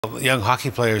Young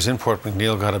hockey players in Port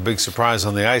McNeill got a big surprise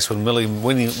on the ice when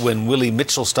Willie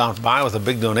Mitchell stopped by with a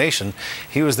big donation.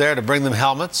 He was there to bring them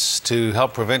helmets to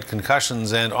help prevent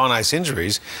concussions and on-ice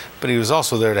injuries, but he was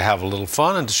also there to have a little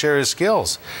fun and to share his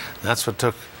skills. And that's what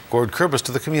took Gord Kurbis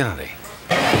to the community.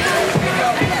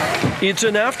 It's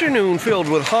an afternoon filled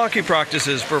with hockey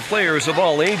practices for players of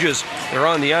all ages. They're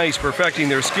on the ice perfecting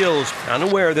their skills,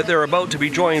 unaware that they're about to be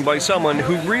joined by someone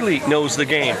who really knows the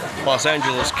game. Los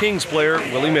Angeles Kings player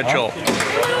Willie Mitchell.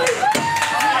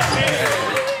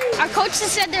 Our coach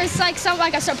said there's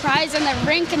like a surprise in the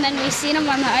rink, and then we seen him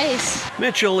on the ice.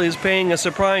 Mitchell is paying a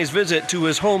surprise visit to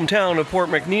his hometown of Port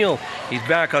McNeill. He's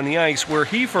back on the ice where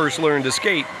he first learned to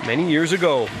skate many years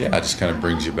ago. Yeah, it just kind of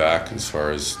brings you back as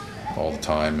far as all the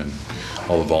time and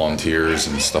all the volunteers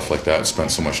and stuff like that. Spent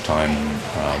so much time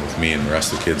with me and the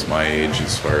rest of the kids my age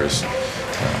as far as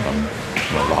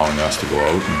allowing us to go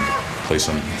out and play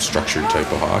some structured type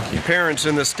of hockey. Parents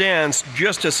in the stands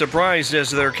just as surprised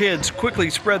as their kids quickly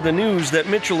spread the news that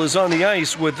Mitchell is on the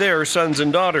ice with their sons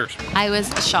and daughters. I was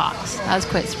shocked. I was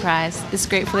quite surprised. It's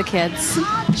great for the kids.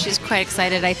 She's quite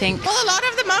excited, I think. Well, a lot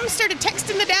of the moms started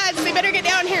texting the dads, they better get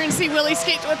down here and see Willie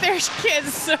skate with their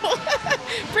kids, so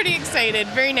pretty excited.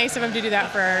 Very nice of him to do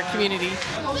that for our community.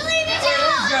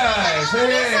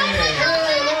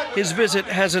 His visit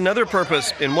has another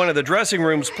purpose. In one of the dressing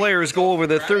rooms, players go over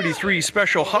the 33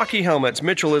 special hockey helmets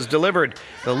Mitchell has delivered.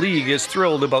 The league is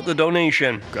thrilled about the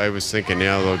donation. I was thinking,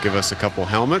 yeah, they'll give us a couple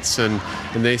helmets, and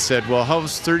they said, well,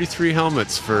 how's 33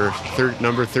 helmets for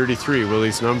number 33,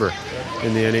 Willie's number,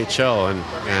 in the NHL,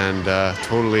 and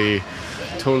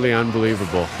totally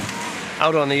unbelievable.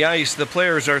 Out on the ice, the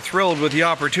players are thrilled with the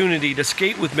opportunity to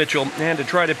skate with Mitchell and to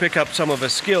try to pick up some of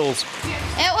his skills.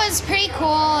 It was pretty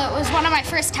cool. It was one of my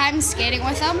first times skating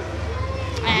with him,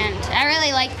 and I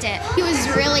really liked it. He was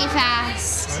really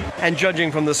fast. And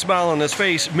judging from the smile on his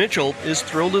face, Mitchell is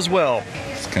thrilled as well.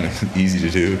 It's kind of easy to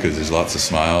do because there's lots of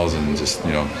smiles and just,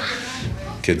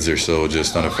 kids are so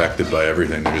just unaffected by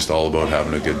everything. They're just all about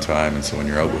having a good time, and so when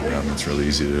you're out with them, it's really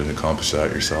easy to accomplish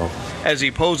that yourself. As he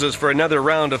poses for another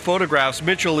round of photographs,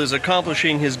 Mitchell is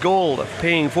accomplishing his goal of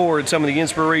paying forward some of the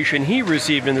inspiration he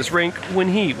received in this rink when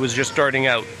he was just starting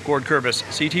out. Gord Kurbis,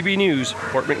 CTV News,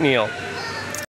 Port McNeill.